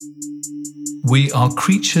We are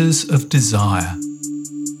creatures of desire.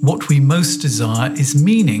 What we most desire is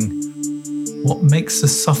meaning. What makes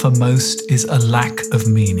us suffer most is a lack of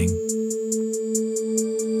meaning.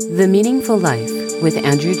 The Meaningful Life with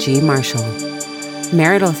Andrew G. Marshall.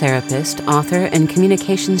 Marital therapist, author, and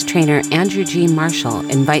communications trainer Andrew G. Marshall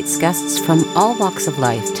invites guests from all walks of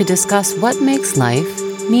life to discuss what makes life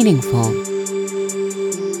meaningful.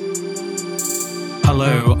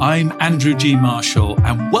 Hello, I'm Andrew G. Marshall,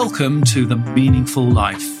 and welcome to The Meaningful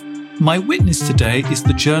Life. My witness today is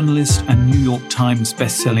the journalist and New York Times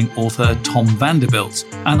bestselling author Tom Vanderbilt,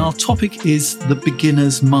 and our topic is The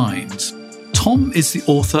Beginner's Mind. Tom is the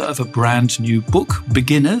author of a brand new book,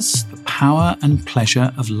 Beginners, The Power and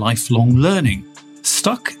Pleasure of Lifelong Learning.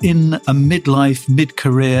 Stuck in a midlife,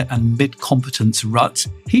 mid-career and mid-competence rut,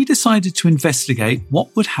 he decided to investigate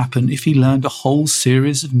what would happen if he learned a whole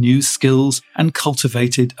series of new skills and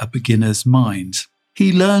cultivated a beginner's mind.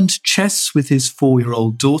 He learned chess with his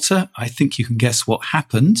 4-year-old daughter. I think you can guess what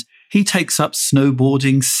happened. He takes up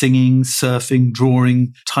snowboarding, singing, surfing,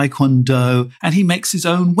 drawing, taekwondo, and he makes his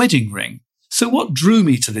own wedding ring. So what drew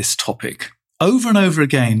me to this topic? Over and over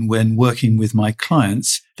again, when working with my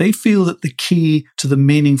clients, they feel that the key to the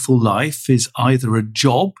meaningful life is either a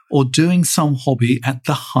job or doing some hobby at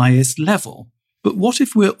the highest level. But what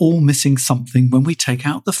if we're all missing something when we take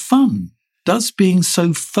out the fun? Does being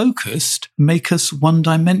so focused make us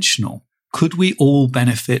one-dimensional? Could we all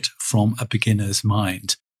benefit from a beginner's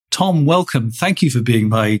mind? Tom, welcome. Thank you for being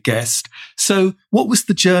my guest. So what was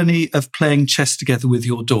the journey of playing chess together with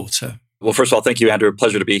your daughter? Well, first of all, thank you, Andrew.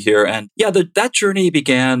 Pleasure to be here. And yeah, that journey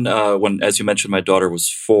began when, as you mentioned, my daughter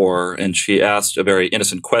was 4, and she asked a very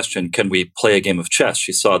innocent question: can we play a game of chess?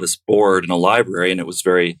 She saw this board in a library, and it was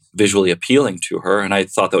very visually appealing to her. And I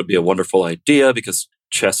thought that would be a wonderful idea because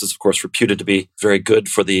chess is, of course, reputed to be very good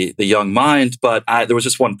for the young mind. But there was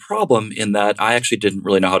just one problem in that I actually didn't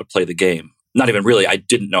really know how to play the game. Not even really, I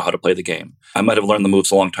didn't know how to play the game. I might have learned the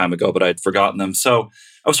moves a long time ago, but I'd forgotten them. So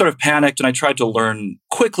I was sort of panicked, and I tried to learn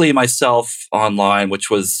quickly myself online, which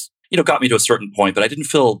was, got me to a certain point, but I didn't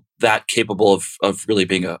feel that capable of really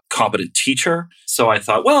being a competent teacher. So I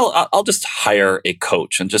thought, well, I'll just hire a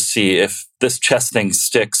coach and just see if this chess thing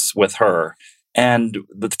sticks with her. And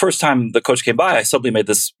the first time the coach came by, I suddenly made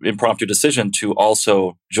this impromptu decision to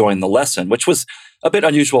also join the lesson, which was a bit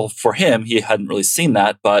unusual for him. He hadn't really seen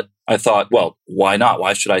that, but I thought, well, why not?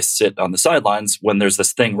 Why should I sit on the sidelines when there's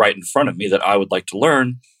this thing right in front of me that I would like to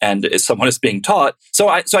learn and someone is being taught? So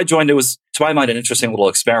I joined. It was, to my mind, an interesting little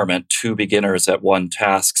experiment, 2 beginners at one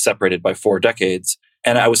task separated by 4 decades.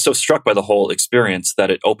 And I was so struck by the whole experience that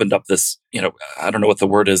it opened up this, I don't know what the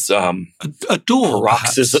word is. A door,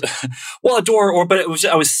 paroxysm. Well, a door, but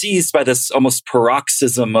I was seized by this almost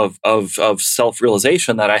paroxysm of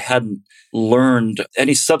self-realization that I hadn't learned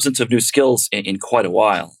any substantive new skills in quite a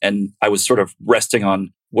while. And I was sort of resting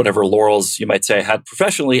on whatever laurels you might say I had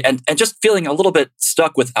professionally and just feeling a little bit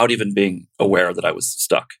stuck without even being aware that I was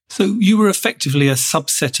stuck. So you were effectively a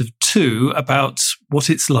subset of 2 about what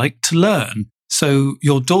it's like to learn. So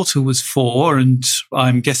your daughter was 4 and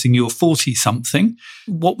I'm guessing you're 40-something.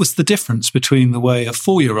 What was the difference between the way a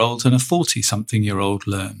 4-year-old and a 40-something-year-old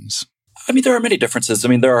learns? I mean, there are many differences. I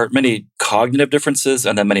mean, there are many cognitive differences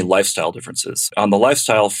and then many lifestyle differences. On the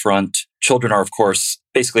lifestyle front, children are, of course,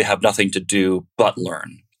 basically have nothing to do but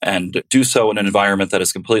learn and do so in an environment that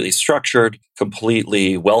is completely structured,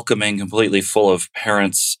 completely welcoming, completely full of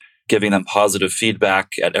parents giving them positive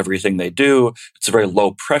feedback at everything they do. It's a very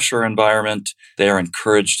low pressure environment. They are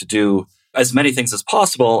encouraged to do as many things as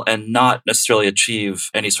possible and not necessarily achieve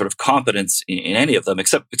any sort of competence in any of them,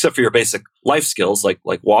 except for your basic life skills like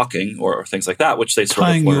walking or things like that, which they sort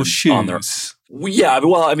tying of learn your shoes. On their. Yeah,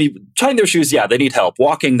 well, I mean, tying their shoes, yeah, they need help.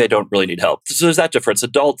 Walking, they don't really need help. So there's that difference.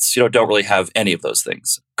 Adults, don't really have any of those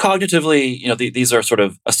things. Cognitively, these are sort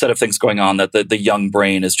of a set of things going on that the young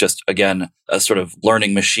brain is just, again, a sort of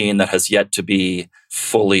learning machine that has yet to be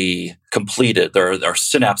fully completed. There are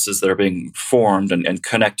synapses that are being formed and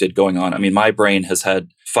connected going on. I mean, my brain has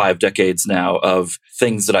had 5 decades now of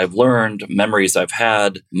things that I've learned, memories I've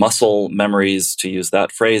had, muscle memories, to use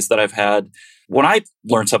that phrase, that I've had. When I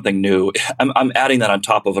learn something new, I'm adding that on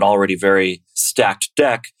top of an already very stacked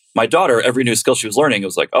deck. My daughter, every new skill she was learning, it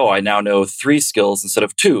was like, oh, I now know 3 skills instead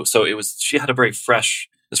of 2. So she had a very fresh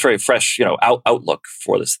outlook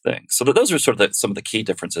for this thing. So those are sort of some of the key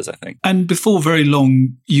differences, I think. And before very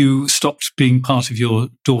long, you stopped being part of your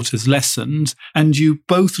daughter's lessons and you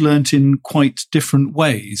both learnt in quite different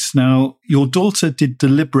ways. Now, your daughter did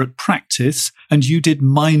deliberate practice and you did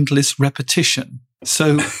mindless repetition.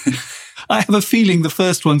 So I have a feeling the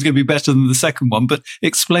first one's going to be better than the second one, but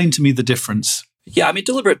explain to me the difference. Yeah, I mean,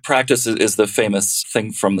 deliberate practice is the famous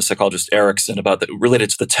thing from the psychologist Erickson about that related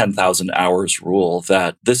to the 10,000 hours rule,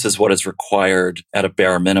 that this is what is required at a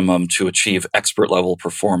bare minimum to achieve expert level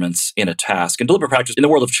performance in a task. And deliberate practice in the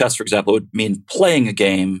world of chess, for example, would mean playing a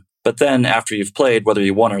game, but then after you've played, whether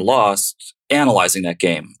you won or lost, analyzing that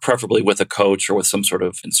game, preferably with a coach or with some sort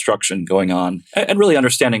of instruction going on, and really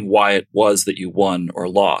understanding why it was that you won or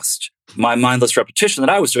lost. My mindless repetition that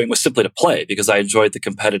I was doing was simply to play because I enjoyed the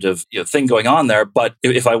competitive thing going on there. But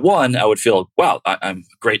if I won, I would feel, wow, I'm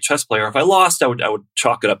a great chess player. If I lost, I would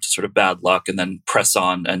chalk it up to sort of bad luck and then press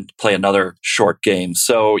on and play another short game.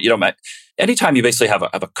 So, anytime you basically have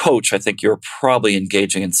a coach, I think you're probably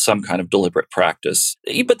engaging in some kind of deliberate practice.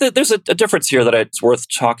 But there's a difference here that it's worth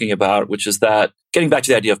talking about, which is that getting back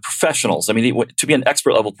to the idea of professionals. I mean, to be an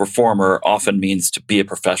expert level performer often means to be a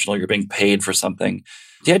professional. You're being paid for something.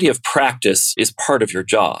 The idea of practice is part of your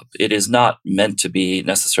job. It is not meant to be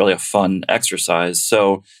necessarily a fun exercise.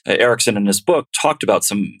 So Erickson in his book talked about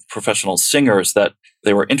some professional singers that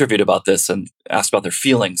they were interviewed about this and asked about their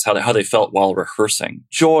feelings, how they felt while rehearsing.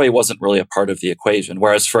 Joy wasn't really a part of the equation.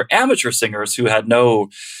 Whereas for amateur singers who had no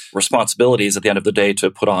responsibilities at the end of the day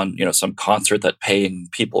to put on, some concert that paying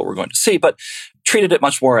people were going to see, but treated it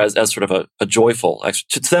much more as sort of a joyful,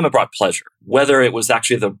 to them it brought pleasure. Whether it was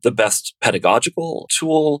actually the best pedagogical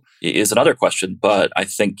tool is another question. But I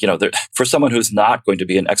think, for someone who's not going to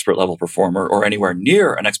be an expert level performer or anywhere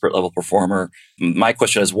near an expert level performer, my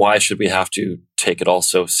question is, why should we have to take it all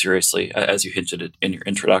so seriously, as you hinted at in your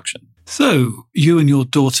introduction? So you and your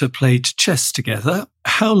daughter played chess together.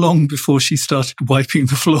 How long before she started wiping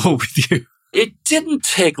the floor with you? It didn't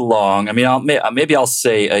take long. I mean, maybe I'll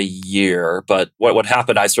say a year, but what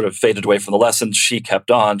happened, I sort of faded away from the lessons. She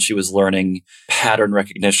kept on. She was learning pattern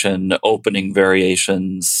recognition, opening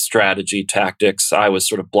variations, strategy, tactics. I was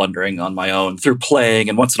sort of blundering on my own through playing.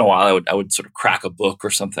 And once in a while, I would sort of crack a book or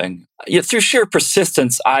something. Through sheer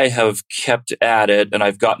persistence, I have kept at it and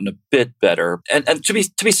I've gotten a bit better. And to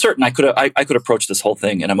be certain, I could approach this whole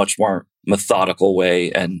thing in a much more methodical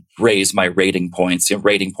way and raise my rating points.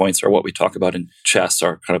 Rating points are what we talk about in chess,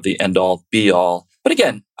 are kind of the end all be all. But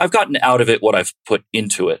again, I've gotten out of it what I've put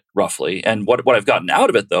into it, roughly. And what I've gotten out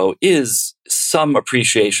of it, though, is some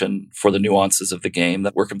appreciation for the nuances of the game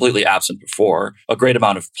that were completely absent before, a great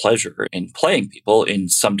amount of pleasure in playing people, in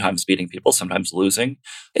sometimes beating people, sometimes losing.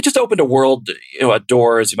 It just opened a world, a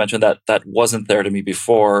door, as you mentioned, that wasn't there to me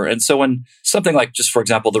before. And so when something like, just for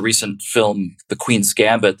example, the recent film, The Queen's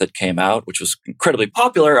Gambit, that came out, which was incredibly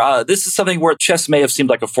popular, this is something where chess may have seemed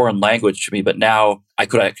like a foreign language to me, but now I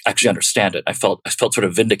could actually understand it. I felt sort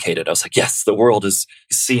of vindicated. I was like, yes, the world is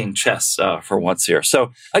seeing chess for once here.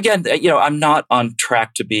 So again, I'm not on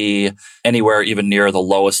track to be anywhere even near the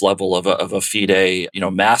lowest level of a FIDE,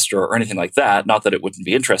 master or anything like that. Not that it wouldn't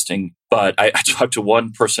be interesting, but I talked to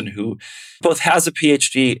one person who both has a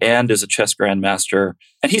PhD and is a chess grandmaster.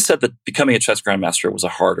 And he said that becoming a chess grandmaster was a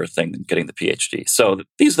harder thing than getting the PhD. So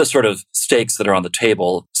these are the sort of stakes that are on the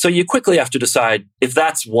table. So you quickly have to decide, if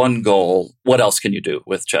that's one goal, what else can you do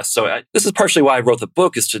with chess? So this is partially why I wrote the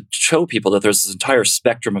book, is to show people that there's this entire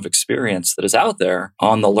spectrum of experience that is out there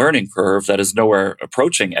on the learning curve that is nowhere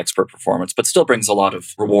approaching expert performance, but still brings a lot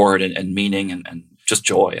of reward and meaning and just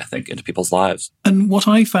joy, I think, into people's lives. And what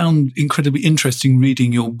I found incredibly interesting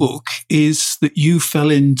reading your book is that you fell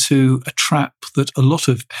into a trap that a lot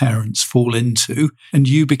of parents fall into, and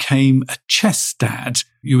you became a chess dad.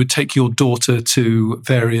 You would take your daughter to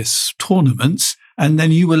various tournaments, and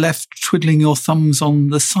then you were left twiddling your thumbs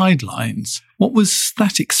on the sidelines. What was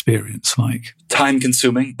that experience like?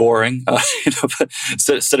 Time-consuming, boring.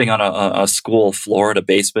 Sitting on a school floor in a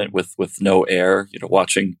basement with no air,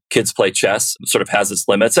 watching kids play chess sort of has its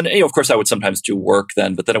limits. And of course, I would sometimes do work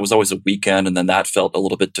then, but then it was always a weekend, and then that felt a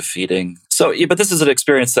little bit defeating. So, but this is an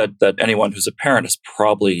experience that anyone who's a parent has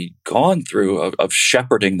probably gone through, of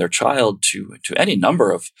shepherding their child to any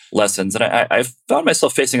number of lessons. And I found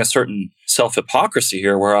myself facing a certain self-hypocrisy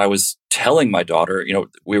here, where I was telling my daughter,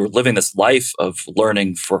 we were living this life of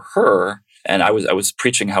learning for her. And I was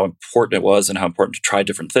preaching how important it was and how important to try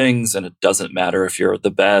different things. And it doesn't matter if you're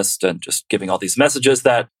the best, and just giving all these messages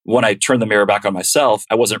that when I turned the mirror back on myself,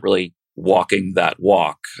 I wasn't really walking that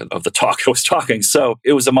walk of the talk I was talking. So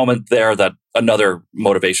it was a moment there that another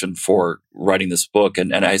motivation for writing this book.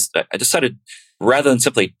 And I decided, rather than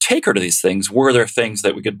simply take her to these things, were there things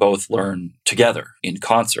that we could both learn together in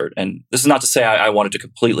concert? And this is not to say I wanted to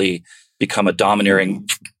completely become a domineering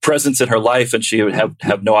presence in her life and she would have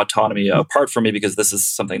no autonomy apart from me, because this is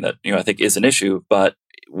something that, I think is an issue. But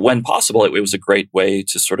when possible, it was a great way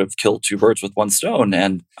to sort of kill two birds with one stone.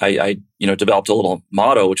 And I developed a little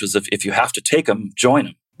motto, which was, if you have to take them, join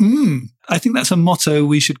them. I think that's a motto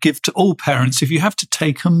we should give to all parents. If you have to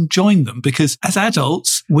take them, join them, because as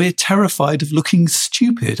adults, we're terrified of looking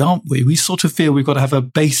stupid, aren't we? We sort of feel we've got to have a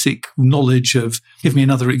basic knowledge of, give me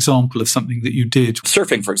another example of something that you did.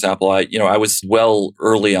 Surfing, for example, I was well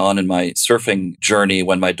early on in my surfing journey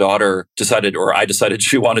when my daughter decided, or I decided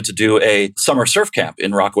she wanted to do a summer surf camp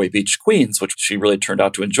in Rockaway Beach, Queens, which she really turned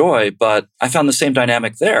out to enjoy. But I found the same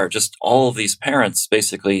dynamic there, just all of these parents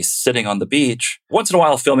basically sitting on the beach, once in a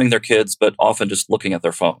while filming their kids, but often just looking at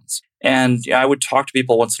their phones. And I would talk to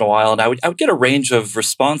people once in a while, and I would get a range of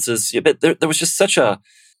responses. But there was just such a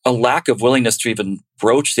lack of willingness to even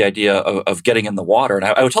broach the idea of getting in the water. And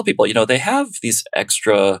I would tell people, they have these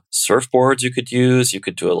extra surfboards you could use. You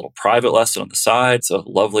could do a little private lesson on the side. It's a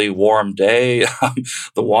lovely warm day.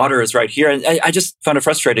 The water is right here. And I just found it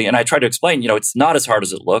frustrating. And I tried to explain, it's not as hard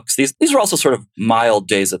as it looks. These are also sort of mild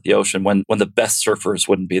days at the ocean when the best surfers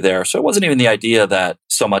wouldn't be there. So it wasn't even the idea that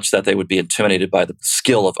so much that they would be intimidated by the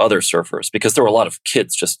skill of other surfers, because there were a lot of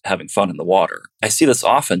kids just having fun in the water. I see this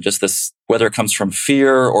often, just this, whether it comes from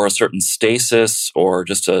fear or a certain stasis or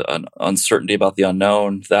just an uncertainty about the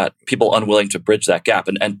unknown, that people unwilling to bridge that gap,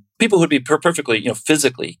 and people who'd be perfectly,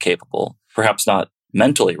 physically capable, perhaps not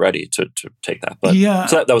mentally ready to take that. But yeah.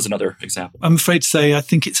 So that was another example. I'm afraid to say, I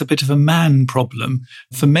think it's a bit of a man problem.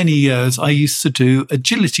 For many years, I used to do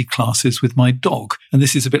agility classes with my dog. And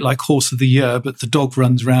this is a bit like horse of the year, but the dog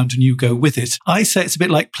runs around and you go with it. I say it's a bit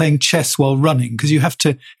like playing chess while running, because you have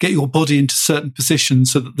to get your body into certain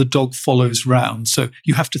positions so that the dog follows round. So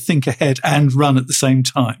you have to think ahead and run at the same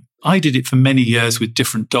time. I did it for many years with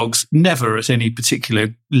different dogs, never at any particular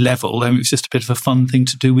level. It was just a bit of a fun thing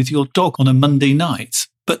to do with your dog on a Monday night.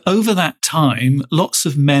 But over that time, lots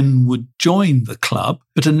of men would join the club,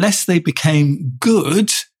 but unless they became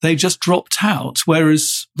good, they just dropped out.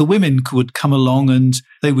 Whereas the women would come along and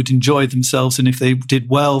they would enjoy themselves. And if they did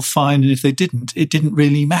well, fine. And if they didn't, it didn't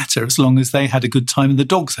really matter, as long as they had a good time and the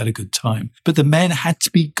dogs had a good time. But the men had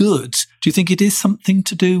to be good. Do you think it is something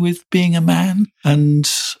to do with being a man and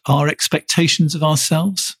our expectations of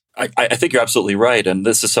ourselves? I think you're absolutely right. And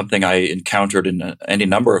this is something I encountered in any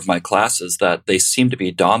number of my classes, that they seem to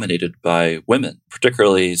be dominated by women,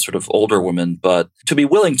 particularly sort of older women. But to be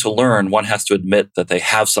willing to learn, one has to admit that they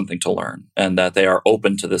have something to learn and that they are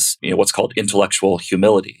open to this, what's called intellectual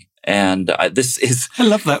humility. And this is... I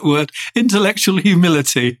love that word, intellectual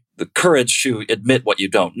humility. The courage to admit what you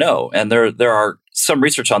don't know. And there are some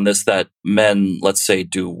research on this that men, let's say,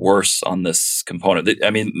 do worse on this component.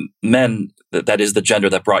 I mean, men, that is the gender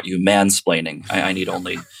that brought you mansplaining. I need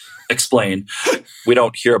only explain. We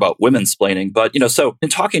don't hear about women-splaining, but, so in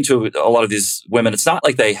talking to a lot of these women, it's not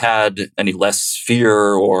like they had any less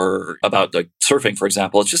fear or about like surfing, for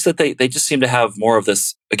example. It's just that they just seem to have more of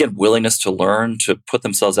this, again, willingness to learn, to put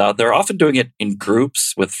themselves out there, often doing it in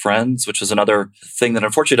groups with friends, which is another thing that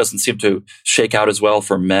unfortunately doesn't seem to shake out as well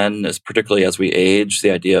for men, particularly as we age.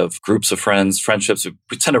 The idea of groups of friends, friendships,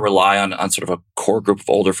 we tend to rely on sort of a core group of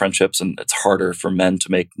older friendships, and it's harder for men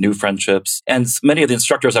to make new friendships. And many of the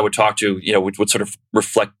instructors I would talk to, would sort of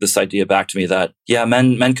reflect this idea back to me that,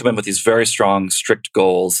 men come in with these very strong, strict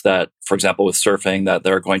goals that, for example, with surfing, that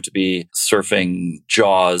they're going to be surfing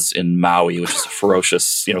Jaws in Maui, which is a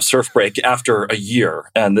ferocious, surf break after a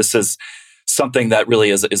year. And this is something that really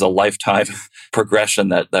is a lifetime progression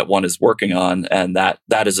that one is working on. And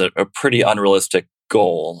that is a pretty unrealistic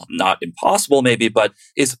goal. Not impossible, maybe, but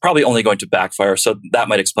is probably only going to backfire. So that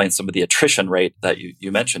might explain some of the attrition rate that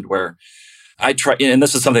you mentioned, where I try, and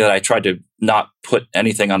this is something that I tried to not put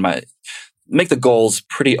anything on make the goals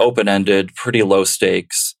pretty open-ended, pretty low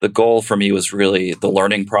stakes. The goal for me was really the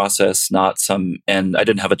learning process, and I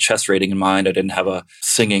didn't have a chess rating in mind. I didn't have a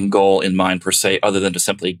singing goal in mind per se, other than to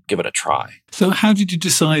simply give it a try. So how did you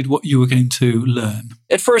decide what you were going to learn?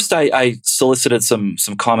 At first, I solicited some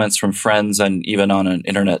comments from friends, and even on an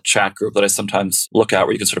internet chat group that I sometimes look at,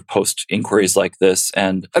 where you can sort of post inquiries like this.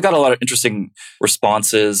 And I got a lot of interesting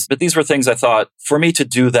responses, but these were things I thought for me to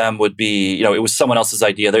do them would be, it was someone else's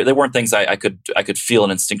idea. They weren't things I could feel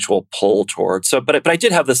an instinctual pull towards. So, but I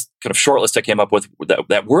did have this kind of short list I came up with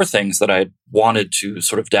that were things that I had wanted to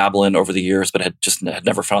sort of dabble in over the years, but had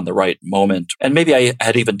never found the right moment. And maybe I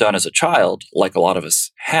had even done as a child, like a lot of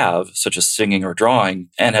us have, such as singing or drawing,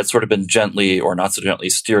 and had sort of been gently or not so gently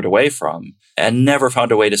steered away from, and never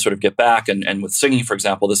found a way to sort of get back. And with singing, for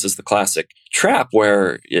example, this is the classic trap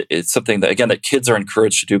where it's something that, again, that kids are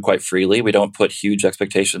encouraged to do quite freely. We don't put huge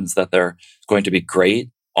expectations that they're going to be great.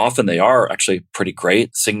 often they are actually pretty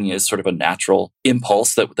great. Singing is sort of a natural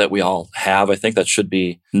impulse that we all have. I think that should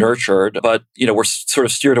be nurtured. But, we're sort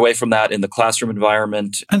of steered away from that in the classroom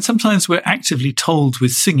environment. And sometimes we're actively told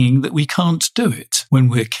with singing that we can't do it when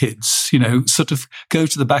we're kids. Sort of go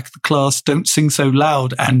to the back of the class, don't sing so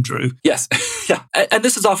loud, Andrew. Yes. Yeah. And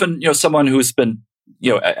this is often, someone who's been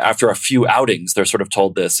after a few outings, they're sort of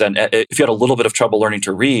told this. And if you had a little bit of trouble learning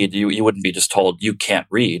to read, you wouldn't be just told you can't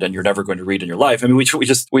read and you're never going to read in your life. I mean,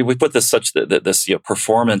 we put this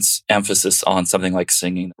performance emphasis on something like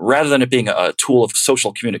singing, rather than it being a tool of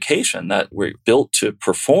social communication that we're built to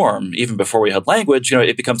perform. Even before we had language,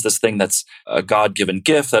 it becomes this thing that's a God-given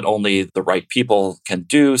gift that only the right people can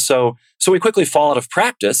do. So we quickly fall out of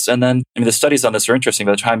practice. And then, the studies on this are interesting.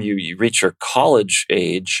 By the time you reach your college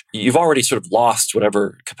age, you've already sort of lost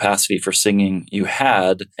whatever capacity for singing you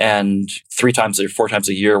had. And 3 times or 4 times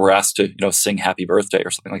a year, we're asked to, sing Happy Birthday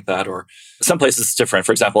or something like that. Or some places it's different.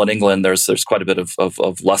 For example, in England, there's quite a bit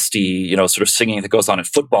of lusty, sort of singing that goes on at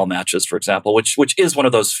football matches, for example, which is one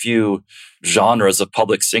of those few genres of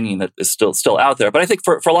public singing that is still out there. But I think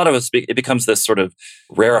for a lot of us, it becomes this sort of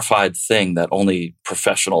rarefied thing that only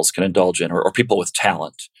professionals can indulge in, or people with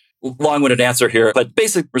talent. Long-winded answer here, but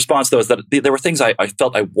basic response, though, is that there were things I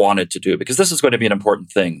felt I wanted to do, because this is going to be an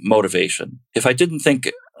important thing, motivation. If I didn't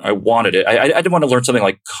think I wanted it, I didn't want to learn something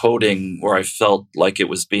like coding where I felt like it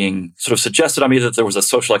was being sort of suggested on me that there was a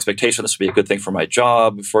social expectation this would be a good thing for my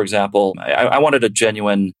job, for example. I wanted a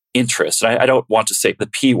genuine interest. And I don't want to say the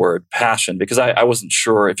P word, passion, because I wasn't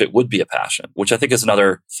sure if it would be a passion, which I think is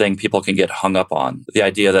another thing people can get hung up on. The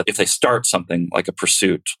idea that if they start something like a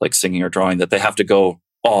pursuit, like singing or drawing, that they have to go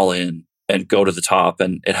all in and go to the top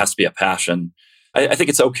and it has to be a passion. I think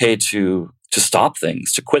it's okay to stop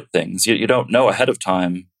things, to quit things. You don't know ahead of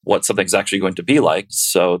time what something's actually going to be like.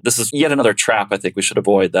 So this is yet another trap I think we should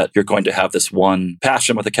avoid, that you're going to have this one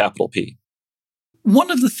passion with a capital P.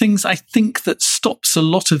 One of the things I think that stops a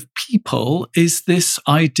lot of people is this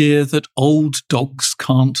idea that old dogs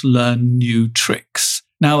can't learn new tricks.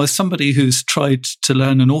 Now, as somebody who's tried to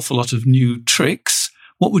learn an awful lot of new tricks,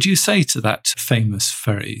 what would you say to that famous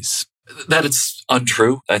phrase? That it's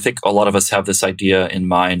untrue. I think a lot of us have this idea in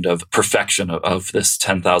mind of perfection, of this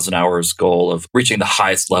 10,000 hours goal of reaching the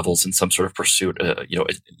highest levels in some sort of pursuit.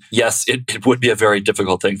 Yes, it would be a very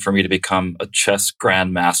difficult thing for me to become a chess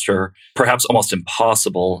grandmaster, perhaps almost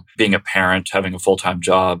impossible. Being a parent, having a full-time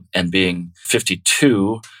job, and being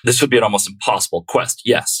 52, this would be an almost impossible quest.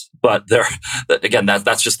 Yes, but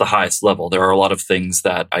that's just the highest level. There are a lot of things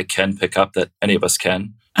that I can pick up that any of us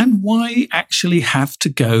can. And why actually have to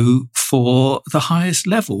go for the highest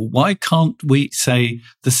level? Why can't we say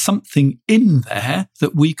there's something in there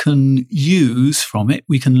that we can use from it,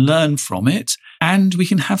 we can learn from it, and we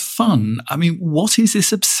can have fun? I mean, what is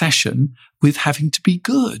this obsession with having to be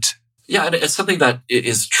good? Yeah, and it's something that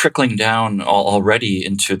is trickling down already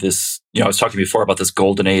into this. I was talking before about this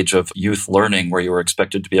golden age of youth learning where you were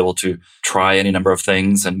expected to be able to try any number of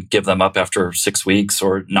things and give them up after 6 weeks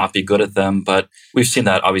or not be good at them. But we've seen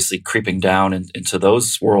that obviously creeping down into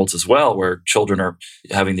those worlds as well, where children are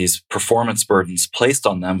having these performance burdens placed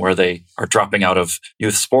on them, where they are dropping out of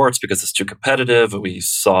youth sports because it's too competitive. We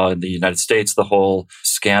saw in the United States the whole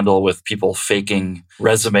scandal with people faking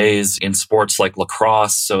resumes in sports like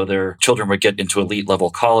lacrosse so their children would get into elite level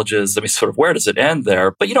colleges. I mean, sort of where does it end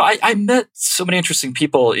there? But, I met so many interesting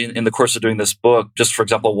people in the course of doing this book. Just for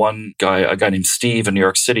example, a guy named Steve in New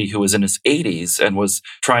York City who was in his 80s and was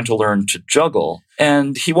trying to learn to juggle.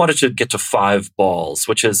 And he wanted to get to 5 balls,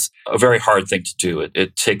 which is a very hard thing to do.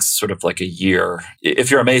 It takes sort of like a year. If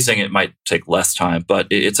you're amazing, it might take less time, but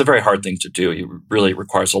it's a very hard thing to do. It really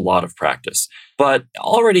requires a lot of practice. But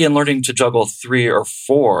already in learning to juggle 3 or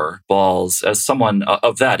 4 balls as someone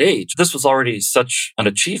of that age, this was already such an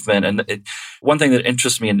achievement. And one thing that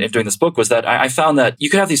interests me in doing this book was that I found that you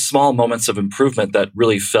could have these small moments of improvement that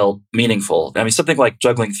really felt meaningful. I mean, something like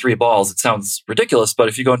juggling 3 balls, it sounds ridiculous, but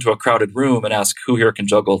if you go into a crowded room and ask who here can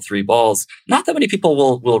juggle 3 balls, not that many people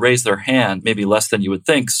will raise their hand, maybe less than you would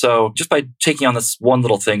think. So just by taking on this one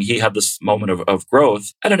little thing, he had this moment of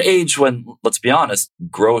growth at an age when, let's be honest,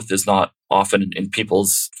 growth is not often in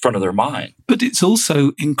people's front of their mind. But it's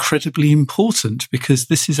also incredibly important because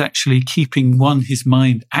this is actually keeping, one, his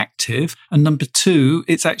mind active, and number 2,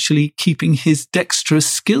 it's actually keeping his dexterous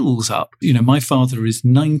skills up. My father is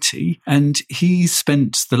 90 and he's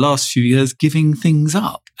spent the last few years giving things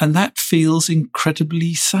up, and that feels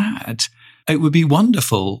incredibly sad. it would be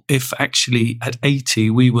wonderful if actually at 80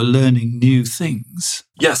 we were learning new things.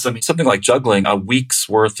 Yes, I mean, something like juggling, a week's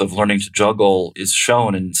worth of learning to juggle is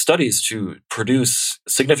shown in studies to produce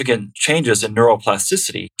significant changes in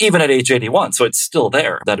neuroplasticity, even at age 81. So it's still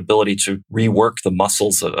there, that ability to rework the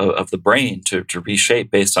muscles of the brain to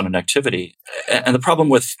reshape based on an activity. And the problem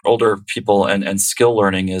with older people and skill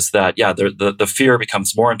learning is that, the fear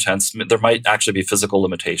becomes more intense. There might actually be physical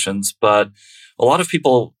limitations, but a lot of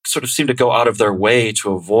people sort of seem to go out of their way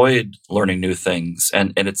to avoid learning new things.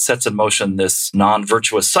 And it sets in motion this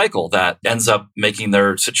non-virtuous cycle that ends up making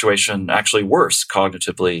their situation actually worse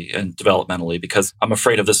cognitively and developmentally, because I'm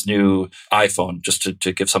afraid of this new iPhone, just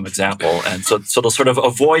to give some example. And so they'll sort of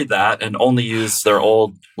avoid that and only use their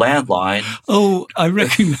old landline. Oh, I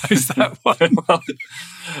recognize that one. Well,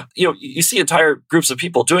 you see entire groups of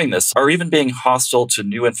people doing this, or even being hostile to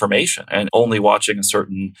new information and only watching a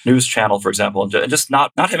certain news channel, for example, and just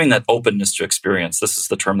not having that openness to experience. This is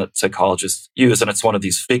the term that psychologists use, and it's one of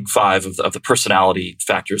these big five of the personality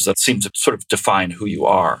factors that seem to sort of define who you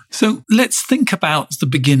are. So let's think about the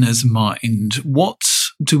beginner's mind. What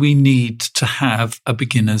do we need to have a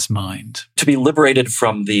beginner's mind? To be liberated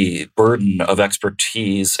from the burden of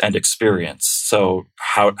expertise and experience. So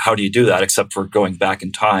how do you do that except for going back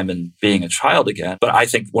in time and being a child again? But I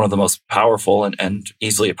think one of the most powerful and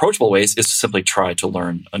easily approachable ways is to simply try to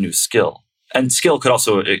learn a new skill. And skill could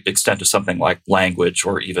also extend to something like language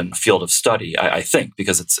or even field of study, I think,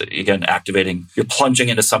 because it's, again, you're plunging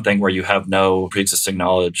into something where you have no pre-existing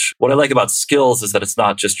knowledge. What I like about skills is that it's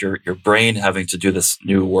not just your brain having to do this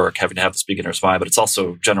new work, having to have this beginner's mind, but it's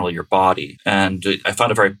also generally your body. And I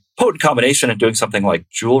found a very potent combination in doing something like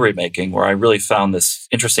jewelry making, where I really found this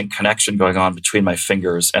interesting connection going on between my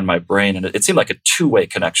fingers and my brain. And it seemed like a two-way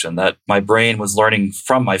connection, that my brain was learning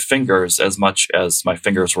from my fingers as much as my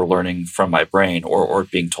fingers were learning from my brain or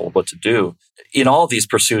being told what to do. In all of these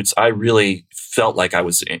pursuits, I really felt like I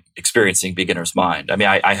was experiencing beginner's mind. I mean,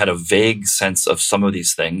 I had a vague sense of some of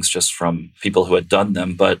these things just from people who had done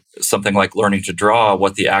them, but something like learning to draw,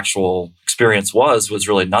 what the actual experience was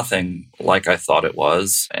really nothing like I thought it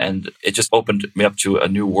was. And it just opened me up to a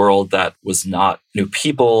new world that was not new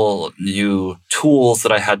people, new tools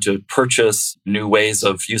that I had to purchase, new ways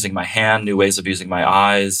of using my hand, new ways of using my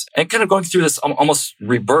eyes, and kind of going through this almost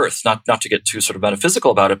rebirth, not to get too sort of metaphysical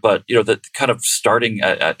about it, but, the kind of starting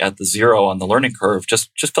at the zero on the learning curve just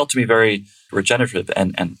felt to me very regenerative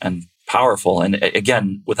and powerful. And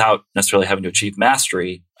again, without necessarily having to achieve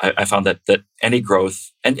mastery, I found that any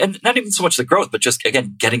growth, and not even so much the growth, but just,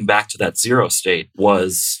 again, getting back to that zero state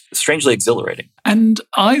was strangely exhilarating. And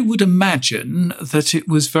I would imagine that it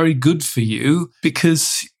was very good for you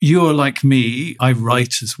because you're like me. I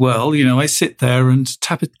write as well. I sit there and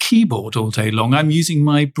tap a keyboard all day long. I'm using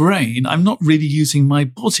my brain. I'm not really using my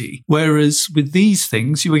body. Whereas with these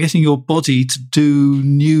things, you were getting your body to do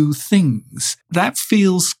new things. That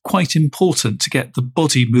feels quite important, to get the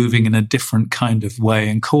body moving in a different kind of way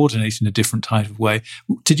and coordinate in a different type of way.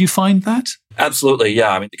 Did you find that? Absolutely, yeah.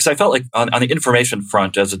 I mean, because I felt like on the information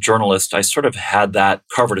front, as a journalist, I sort of had that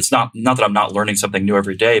covered. It's not that I'm not learning something new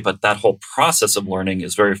every day, but that whole process of learning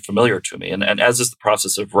is very familiar to me. And as is the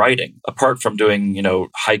process of writing. Apart from doing,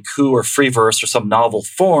 haiku or free verse or some novel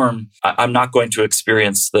form, I'm not going to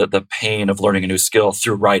experience the pain of learning a new skill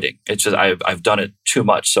through writing. It's just I've done it too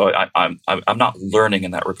much, so I'm not learning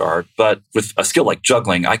in that regard. But with a skill like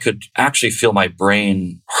juggling, I could actually feel my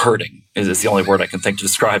brain hurting. Is the only word I can think to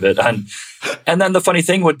describe it. And then the funny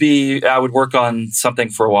thing would be, I would work on something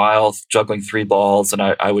for a while, juggling 3 balls, and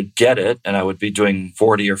I would get it, and I would be doing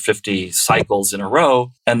 40 or 50 cycles in a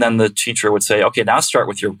row. And then the teacher would say, okay, now start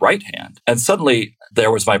with your right hand. And suddenly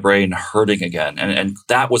there was my brain hurting again. And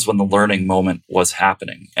that was when the learning moment was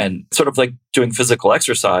happening. And sort of like doing physical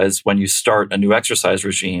exercise, when you start a new exercise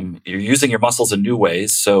regime, you're using your muscles in new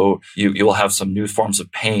ways. So you will have some new forms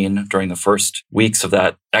of pain during the first weeks of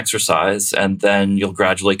that exercise, and then you'll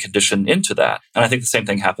gradually condition into that. And I think the same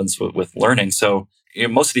thing happens with learning. So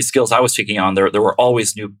most of these skills I was taking on, there were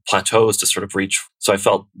always new plateaus to sort of reach. So I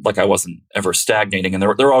felt like I wasn't ever stagnating. And there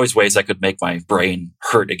were always ways I could make my brain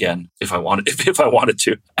hurt again if I wanted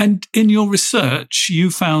to. And in your research, you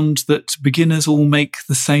found that beginners all make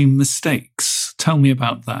the same mistakes. Tell me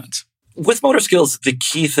about that. With motor skills, the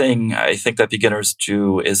key thing I think that beginners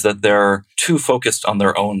do is that they're too focused on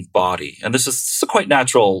their own body. And this is a quite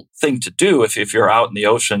natural thing to do if you're out in the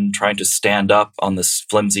ocean trying to stand up on this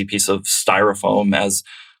flimsy piece of styrofoam as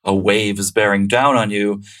a wave is bearing down on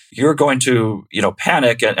you. You're going to,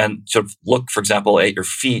 panic and sort of look, for example, at your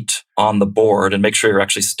feet on the board and make sure you're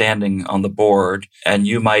actually standing on the board. And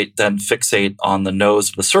you might then fixate on the nose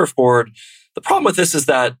of the surfboard. The problem with this is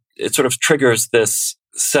that it sort of triggers this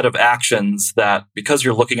set of actions that, because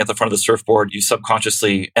you're looking at the front of the surfboard, you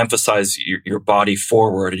subconsciously emphasize your body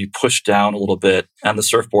forward and you push down a little bit, and the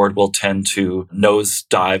surfboard will tend to nose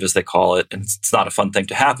dive, as they call it. And it's not a fun thing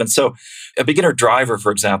to happen. So a beginner driver,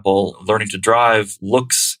 for example, learning to drive,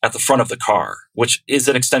 looks at the front of the car, which is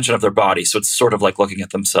an extension of their body. So it's sort of like looking at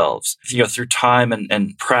themselves. Through time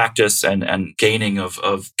and practice and gaining of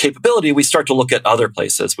capability, we start to look at other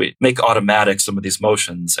places. We make automatic some of these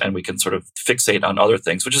motions, and we can sort of fixate on other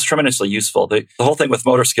things, which is tremendously useful. The whole thing with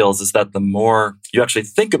motor skills is that the more you actually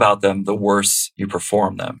think about them, the worse you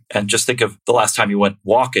perform them. And just think of the last time you went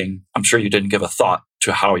walking. I'm sure you didn't give a thought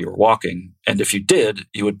to how you were walking. And if you did,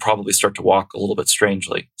 you would probably start to walk a little bit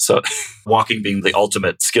strangely. So walking being the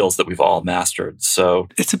ultimate skills that we've all mastered. So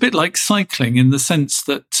it's a bit like cycling in the sense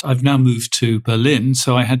that I've now moved to Berlin.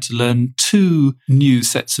 So I had to learn 2 new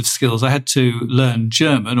sets of skills. I had to learn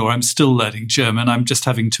German, or I'm still learning German. I'm just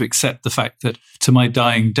having to accept the fact that to my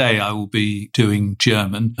dying day, I will be doing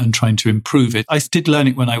German and trying to improve it. I did learn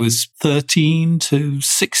it when I was 13 to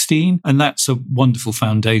 16, and that's a wonderful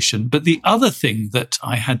foundation. But the other thing that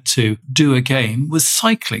I had to do again was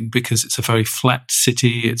cycling, because it's a very flat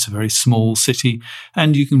city, it's a very small city,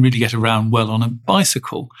 and you can really get around well on a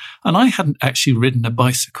bicycle. And I hadn't actually ridden a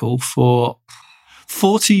bicycle for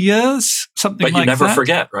 40 years, something like that. But you never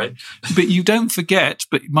forget, right? But you don't forget.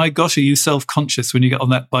 But my gosh, are you self-conscious when you get on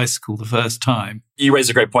that bicycle the first time? You raise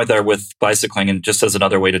a great point there with bicycling, and just as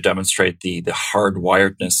another way to demonstrate the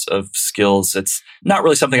hardwiredness of skills. It's not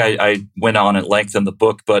really something I went on at length in the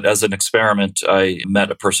book, but as an experiment, I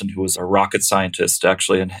met a person who was a rocket scientist,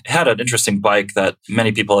 actually, and had an interesting bike that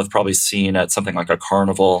many people have probably seen at something like a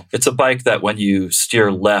carnival. It's a bike that when you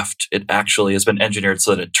steer left, it actually has been engineered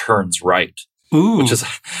so that it turns right. Ooh. Which is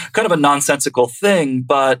kind of a nonsensical thing.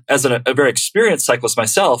 But as a very experienced cyclist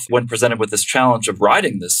myself, when presented with this challenge of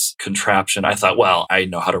riding this contraption, I thought, well, I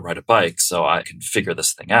know how to ride a bike, so I can figure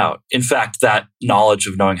this thing out. In fact, that knowledge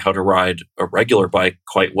of knowing how to ride a regular bike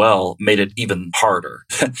quite well made it even harder.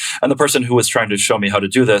 And the person who was trying to show me how to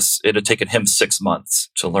do this, it had taken him 6 months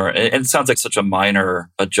to learn. And it sounds like such a minor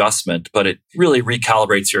adjustment, but it really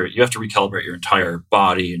recalibrates you have to recalibrate your entire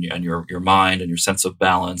body and your mind and your sense of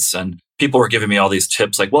balance. And people were giving me all these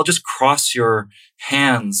tips like, well, just cross your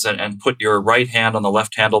hands and put your right hand on the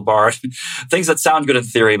left handlebar. Things that sound good in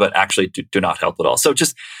theory, but actually do not help at all. So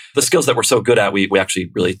just the skills that we're so good at, we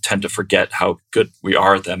actually really tend to forget how good we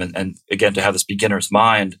are at them. And again, to have this beginner's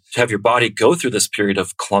mind, to have your body go through this period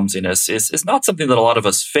of clumsiness is not something that a lot of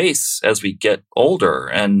us face as we get older.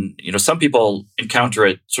 And, some people encounter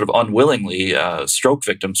it sort of unwillingly, stroke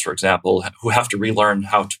victims, for example, who have to relearn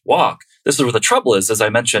how to walk. This is where the trouble is. As I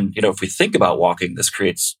mentioned, if we think about walking, this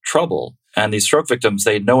creates trouble. And these stroke victims,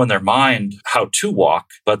 they know in their mind how to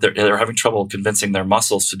walk, but they're having trouble convincing their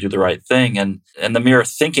muscles to do the right thing. And the mere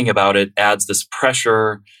thinking about it adds this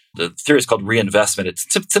pressure. The theory is called reinvestment. It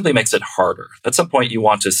simply makes it harder. At some point, you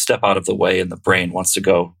want to step out of the way and the brain wants to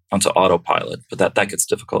go onto autopilot, but that gets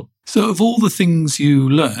difficult. So of all the things you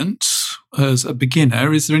learnt as a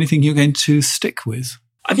beginner, is there anything you're going to stick with?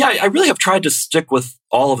 I mean, I really have tried to stick with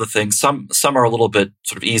all of the things. Some are a little bit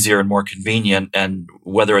sort of easier and more convenient. And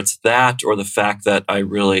whether it's that or the fact that I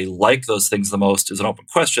really like those things the most is an open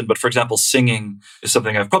question. But for example, singing is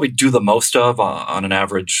something I probably do the most of on an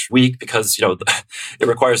average week because, it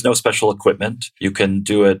requires no special equipment. You can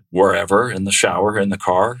do it wherever, in the shower, in the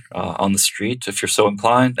car, on the street, if you're so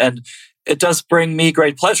inclined. And it does bring me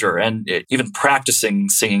great pleasure. And even practicing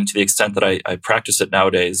singing to the extent that I practice it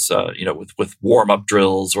nowadays, with warm-up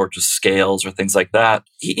drills or just scales or things like that,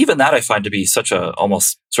 even that I find to be such a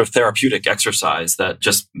almost sort of therapeutic exercise that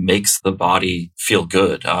just makes the body feel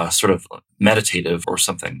good, sort of meditative or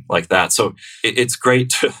something like that. So it's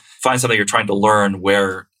great to find something you're trying to learn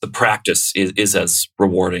where the practice is as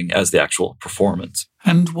rewarding as the actual performance.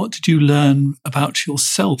 And what did you learn about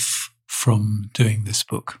yourself from doing this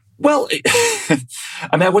book? Well, I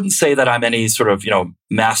mean, I wouldn't say that I'm any sort of,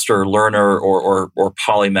 master learner or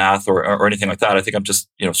polymath or anything like that. I think I'm just,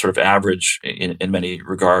 sort of average in many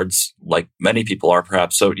regards, like many people are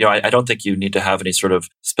perhaps. So, I don't think you need to have any sort of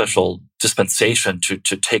special dispensation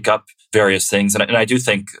to take up various things. And I do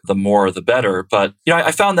think the more, the better. But,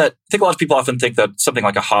 I found that I think a lot of people often think that something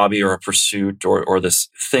like a hobby or a pursuit or this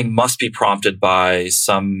thing must be prompted by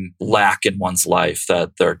some lack in one's life,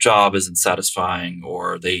 that their job isn't satisfying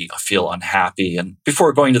or they feel unhappy. And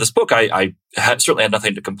before going to this book, I certainly had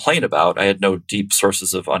nothing to complain about. I had no deep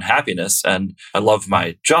sources of unhappiness and I love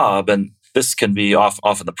my job. And this can be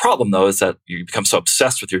often the problem, though, is that you become so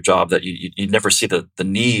obsessed with your job that you never see the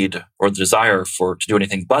need or the desire to do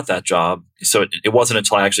anything but that job. So it wasn't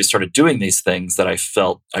until I actually started doing these things that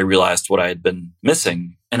I realized what I had been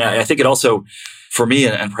missing. And I think it also, for me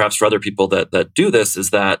and perhaps for other people that do this,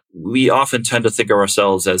 is that we often tend to think of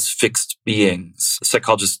ourselves as fixed beings.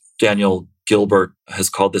 Psychologist Daniel Gilbert has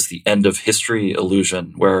called this the end of history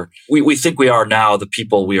illusion, where we think we are now the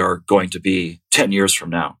people we are going to be 10 years from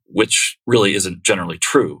now, which really isn't generally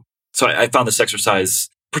true. So I found this exercise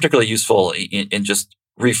particularly useful in just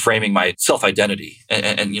reframing my self-identity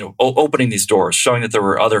and opening these doors, showing that there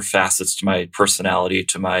were other facets to my personality,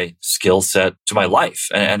 to my skill set, to my life.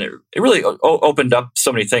 And it really opened up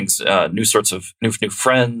so many things, new sorts of new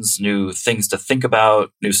friends, new things to think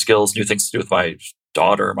about, new skills, new things to do with my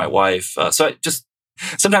daughter, my wife.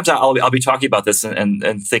 Sometimes I'll be talking about this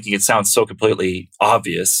and thinking it sounds so completely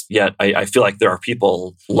obvious, yet I feel like there are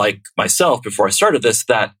people like myself before I started this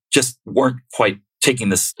that just weren't quite taking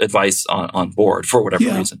this advice on board for whatever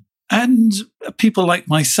reason. And people like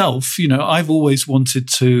myself, I've always wanted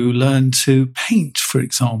to learn to paint, for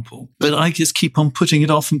example, but I just keep on putting it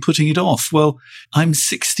off and putting it off. Well, I'm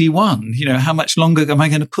 61. How much longer am I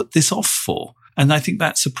going to put this off for? And I think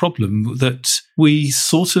that's a problem, that we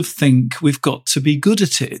sort of think we've got to be good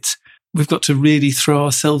at it. We've got to really throw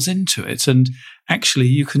ourselves into it. And actually,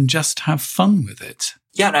 you can just have fun with it.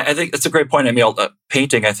 Yeah, and I think that's a great point. I mean,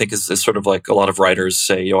 painting, I think, is sort of like a lot of writers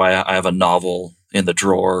say, I have a novel in the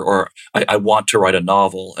drawer, or I want to write a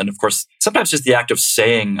novel. And of course, sometimes just the act of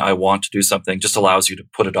saying I want to do something just allows you to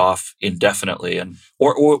put it off indefinitely. And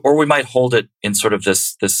or we might hold it in sort of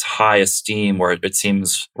this high esteem where it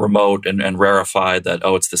seems remote and rarefied, that,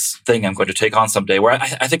 it's this thing I'm going to take on someday. Where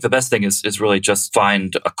I think the best thing is really just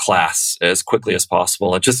find a class as quickly as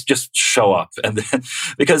possible and just show up. And then,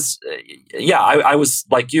 because, I was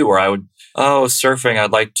like you, where I would, surfing,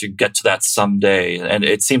 I'd like to get to that someday. And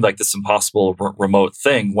it seemed like this impossible remote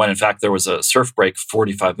thing, when in fact there was a surf break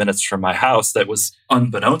 45 minutes from my house that was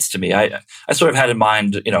unbeknownst to me. I sort of had in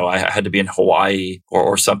mind, I had to be in Hawaii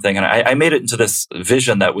or something. And I made it into this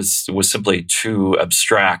vision that was simply too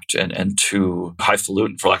abstract and too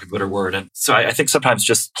highfalutin, for lack of a better word. And so I think sometimes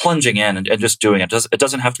just plunging in and just doing it, it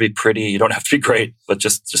doesn't have to be pretty. You don't have to be great, but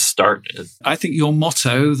just start. I think your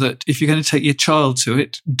motto that if you're going to take your child to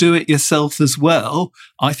it, do it yourself as well.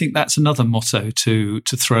 I think that's another motto to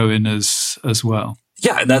throw in as well.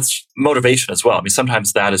 Yeah, and that's motivation as well. I mean,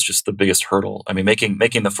 sometimes that is just the biggest hurdle. I mean, making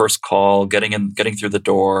the first call, getting through the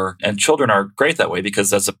door. And children are great that way,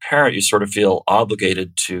 because as a parent, you sort of feel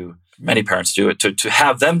obligated to, many parents do it, to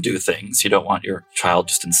have them do things. You don't want your child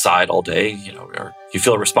just inside all day, or you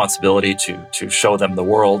feel a responsibility to show them the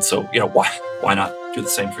world. So, why not do the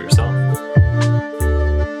same for yourself?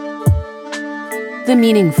 The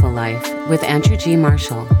Meaningful Life with Andrew G.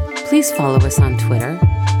 Marshall. Please follow us on Twitter,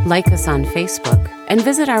 like us on Facebook, and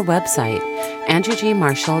visit our website,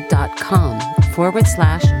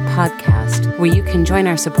 andrewgmarshall.com/podcast, where you can join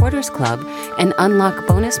our supporters club and unlock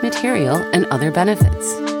bonus material and other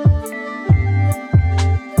benefits.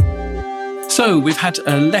 So we've had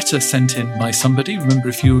a letter sent in by somebody. Remember,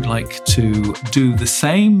 if you would like to do the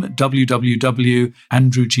same,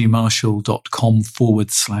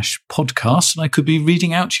 www.andrewgmarshall.com/podcast, and I could be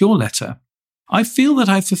reading out your letter. I feel that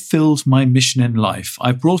I've fulfilled my mission in life.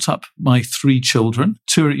 I brought up my 3 children,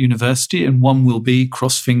 2 are at university and 1 will be,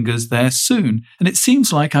 cross fingers, there soon. And it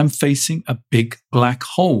seems like I'm facing a big black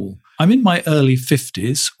hole. I'm in my early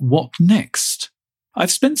 50s. What next? I've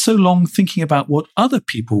spent so long thinking about what other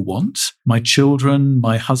people want, my children,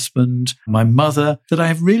 my husband, my mother, that I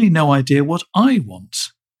have really no idea what I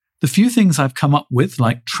want. The few things I've come up with,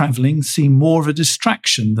 like traveling, seem more of a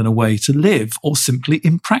distraction than a way to live, or simply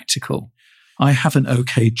impractical. I have an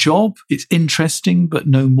okay job. It's interesting, but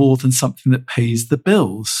no more than something that pays the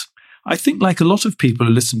bills. I think, like a lot of people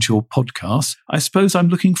who listen to your podcast, I suppose I'm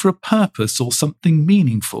looking for a purpose or something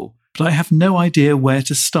meaningful, but I have no idea where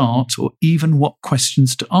to start or even what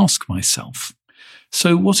questions to ask myself.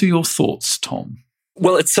 So what are your thoughts, Tom?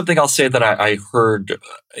 Well, it's something I'll say that I heard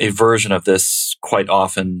a version of this quite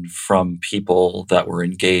often from people that were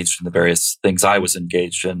engaged in the various things I was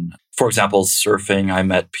engaged in. For example, surfing, I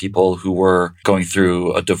met people who were going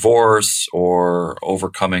through a divorce or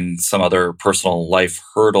overcoming some other personal life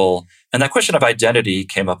hurdle. And that question of identity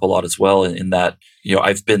came up a lot as well, in that,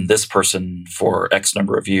 I've been this person for X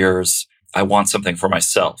number of years. I want something for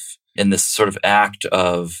myself. In this sort of act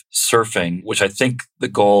of surfing, which I think the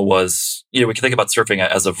goal was, we can think about surfing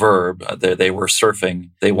as a verb. They were surfing.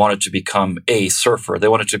 They wanted to become a surfer. They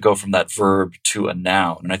wanted to go from that verb to a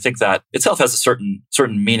noun. And I think that itself has a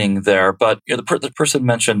certain meaning there. But the person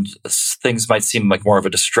mentioned things might seem like more of a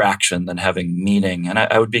distraction than having meaning. And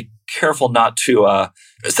I would be careful not to,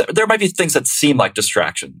 there might be things that seem like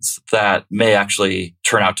distractions that may actually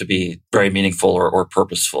turn out to be very meaningful or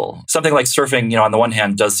purposeful. Something like surfing, on the one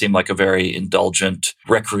hand, does seem like a very indulgent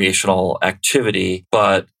recreational activity,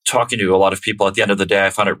 but talking to a lot of people at the end of the day, I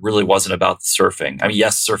found it really wasn't about the surfing. I mean,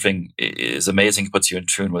 yes, surfing is amazing. It puts you in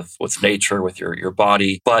tune with nature, with your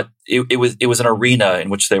body, but it was an arena in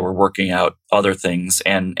which they were working out other things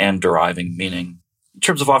and deriving meaning. In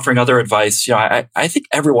terms of offering other advice, I think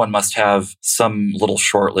everyone must have some little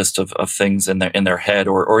short list of things in their head,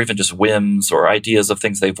 or even just whims or ideas of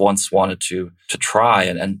things they've once wanted to try,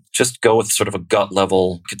 and just go with sort of a gut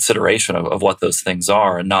level consideration of what those things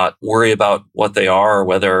are, and not worry about what they are, or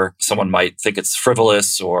whether someone might think it's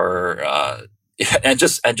frivolous, or and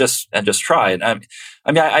just try. And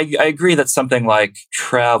I agree that something like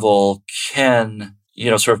travel can,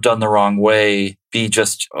 sort of done the wrong way, be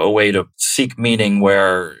just a way to seek meaning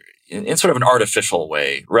where in sort of an artificial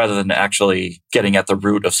way, rather than actually getting at the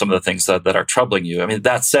root of some of the things that are troubling you. I mean,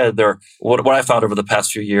 that said, what I found over the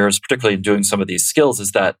past few years, particularly in doing some of these skills,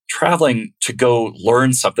 is that traveling to go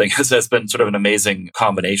learn something has been sort of an amazing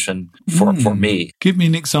combination for me. Give me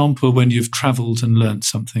an example when you've traveled and learned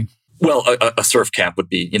something. Well, a surf camp would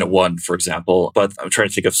be, one, for example. But I'm trying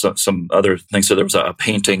to think of some other things. So there was a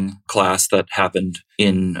painting class that happened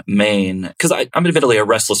in Maine, because I'm admittedly a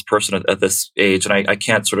restless person at this age, and I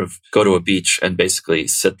can't sort of go to a beach and basically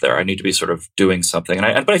sit there. I need to be sort of doing something.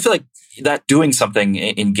 But I feel like that doing something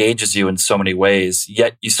engages you in so many ways,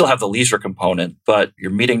 yet you still have the leisure component, but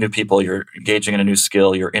you're meeting new people, you're engaging in a new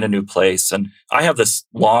skill, you're in a new place. And I have this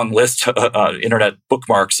long list of internet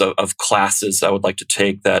bookmarks of classes I would like to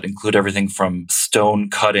take that include everything from stone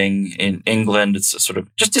cutting in England. It's sort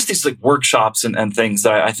of just these like workshops and things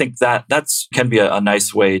that I think that can be a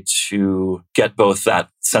nice way to get both that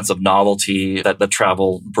sense of novelty that the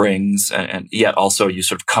travel brings, and yet also you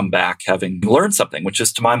sort of come back having learned something, which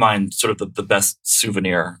is, to my mind, sort of the best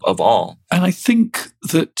souvenir of all. And I think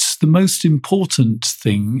that the most important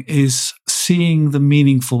thing is seeing the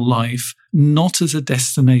meaningful life not as a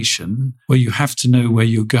destination where you have to know where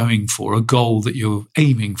you're going for, a goal that you're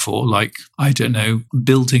aiming for, like, I don't know,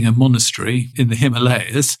 building a monastery in the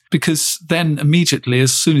Himalayas, because then immediately,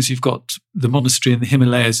 as soon as you've got the monastery in the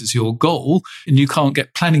Himalayas as your goal and you can't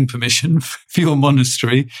get planning permission for your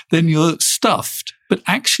monastery, then you're stuffed. But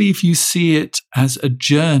actually, if you see it as a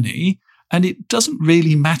journey, and it doesn't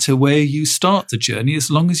really matter where you start the journey as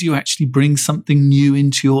long as you actually bring something new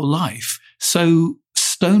into your life. So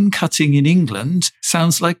stone cutting in England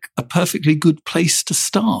sounds like a perfectly good place to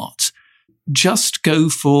start. Just go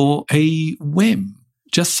for a whim,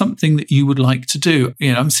 just something that you would like to do.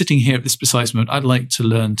 I'm sitting here at this precise moment. I'd like to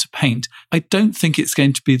learn to paint. I don't think it's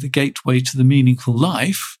going to be the gateway to the meaningful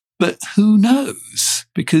life, but who knows?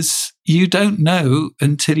 Because you don't know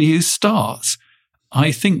until you start.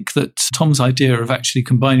 I think that Tom's idea of actually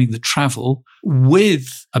combining the travel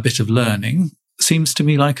with a bit of learning seems to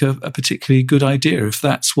me like a particularly good idea if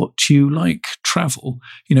that's what you like, travel.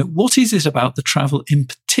 What is it about the travel in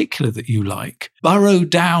particular that you like? Burrow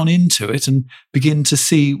down into it and begin to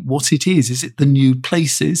see what it is. Is it the new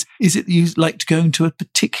places? Is it you like to go into a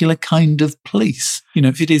particular kind of place?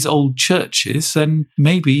 If it is old churches, then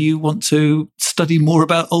maybe you want to study more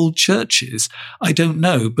about old churches. I don't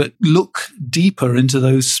know, but look deeper into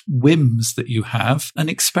those whims that you have and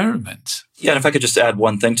experiment. Yeah, and if I could just add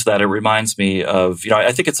one thing to that, it reminds me of,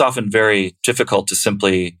 I think it's often very difficult to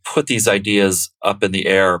simply put these ideas up in the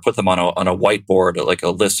air, put them on a whiteboard, like a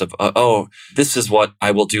list of, this is what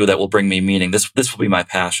I will do that will bring me meaning. This will be my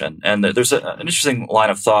passion. And there's an interesting line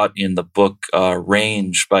of thought in the book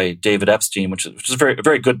Range by David Epstein, which is a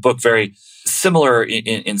very good book, very similar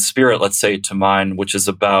in spirit, let's say, to mine, which is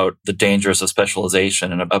about the dangers of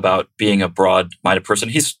specialization and about being a broad-minded person.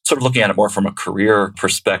 He's sort of looking at it more from a career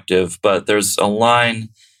perspective, but there's a line: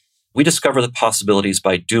 we discover the possibilities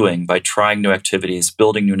by trying new activities,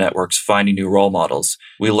 building new networks, finding new role models.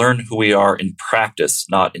 We learn who we are in practice,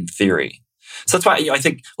 not in theory. So that's why I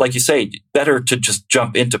think, like you say, better to just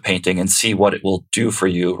jump into painting and see what it will do for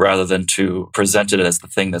you rather than to present it as the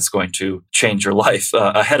thing that's going to change your life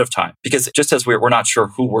ahead of time. Because just as we're not sure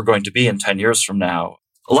who we're going to be in 10 years from now,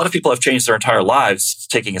 a lot of people have changed their entire lives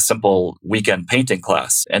taking a simple weekend painting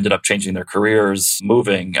class, ended up changing their careers,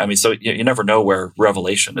 moving. I mean, so you never know where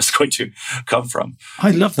revelation is going to come from.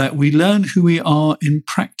 I love that. We learn who we are in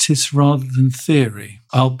practice rather than theory.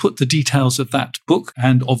 I'll put the details of that book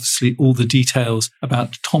and obviously all the details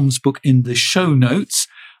about Tom's book in the show notes.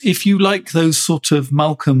 If you like those sort of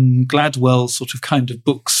Malcolm Gladwell sort of kind of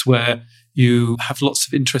books where you have lots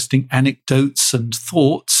of interesting anecdotes and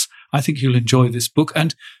thoughts, I think you'll enjoy this book.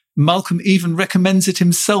 And Malcolm even recommends it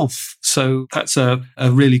himself. So that's a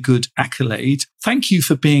really good accolade. Thank you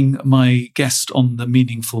for being my guest on The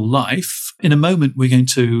Meaningful Life. In a moment, we're going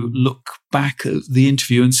to look back at the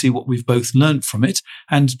interview and see what we've both learned from it.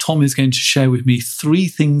 And Tom is going to share with me 3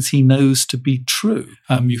 things he knows to be true.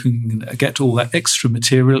 You can get all that extra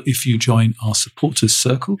material if you join our supporters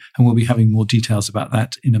circle, and we'll be having more details about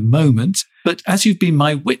that in a moment. But as you've been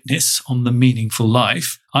my witness on The Meaningful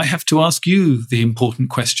Life, I have to ask you the important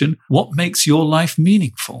question: what makes your life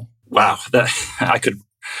meaningful? Wow, I could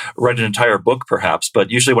write an entire book perhaps, but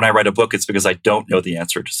usually when I write a book, it's because I don't know the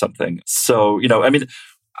answer to something. So,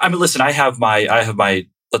 listen, I have my,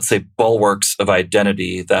 let's say, bulwarks of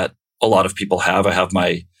identity that a lot of people have. I have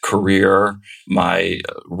my career, my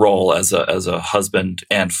role as a husband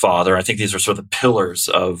and father. I think these are sort of the pillars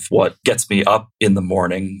of what gets me up in the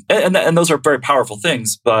morning. And those are very powerful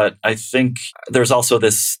things. But I think there's also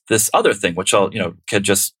this other thing, which I'll, could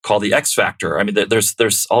just call the X factor. I mean, I've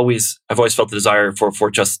always felt the desire for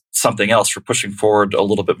just something else, for pushing forward a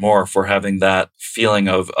little bit more, for having that feeling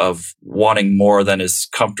of wanting more than is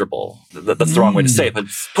comfortable. That's the wrong way to say it, but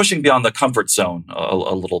pushing beyond the comfort zone a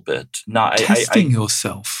little bit. Testing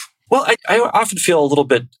yourself. Well, I often feel a little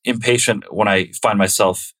bit impatient when I find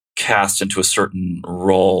myself cast into a certain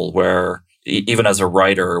role where, even as a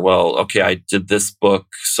writer, well, okay, I did this book,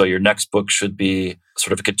 so your next book should be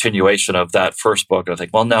sort of a continuation of that first book. And I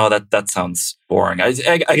think, well, no, that sounds boring. I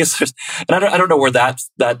guess, and I don't know where that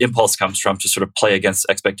impulse comes from to sort of play against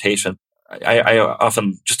expectation. I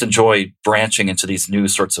often just enjoy branching into these new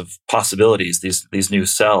sorts of possibilities, these new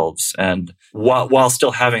selves, and while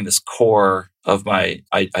still having this core of my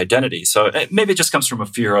identity. So maybe it just comes from a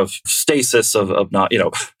fear of stasis, of not,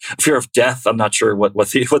 fear of death. I'm not sure what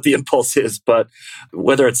the impulse is, but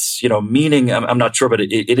whether it's, meaning, I'm not sure, but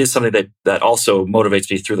it is something that also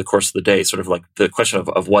motivates me through the course of the day, sort of like the question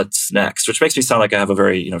of what's next, which makes me sound like I have a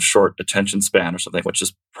very, short attention span or something, which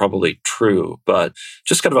is probably true, but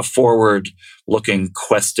just kind of a forward-looking,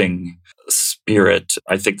 questing spirit,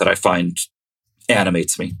 I think, that I find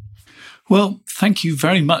animates me. Well, thank you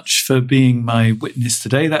very much for being my witness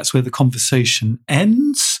today. That's where the conversation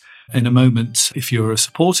ends. In a moment, if you're a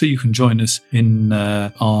supporter, you can join us in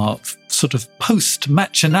our sort of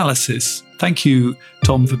post-match analysis. Thank you,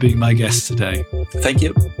 Tom, for being my guest today. Thank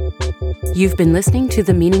you. You've been listening to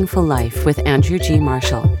The Meaningful Life with Andrew G.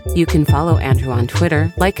 Marshall. You can follow Andrew on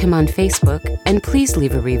Twitter, like him on Facebook, and please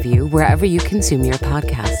leave a review wherever you consume your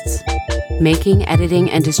podcasts. Making, editing,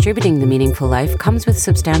 and distributing The Meaningful Life comes with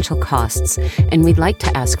substantial costs, and we'd like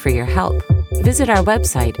to ask for your help. Visit our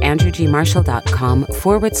website,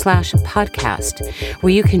 andrewgmarshall.com/podcast,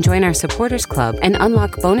 where you can join our supporters club and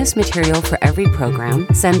unlock bonus material for every program,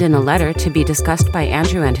 send in a letter to be discussed by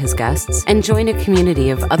Andrew and his guests, and join a community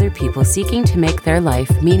of other people seeking to make their life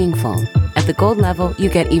meaningful. At the gold level, you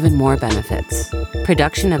get even more benefits.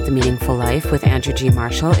 Production of The Meaningful Life with Andrew G.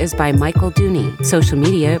 Marshall is by Michael Dooney. Social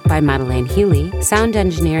media by Madeleine Healy. Sound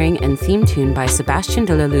engineering and theme tune by Sebastian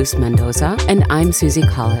de la Luz Mendoza. And I'm Susie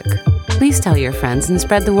Colick. Please tell your friends and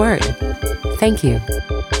spread the word. Thank you.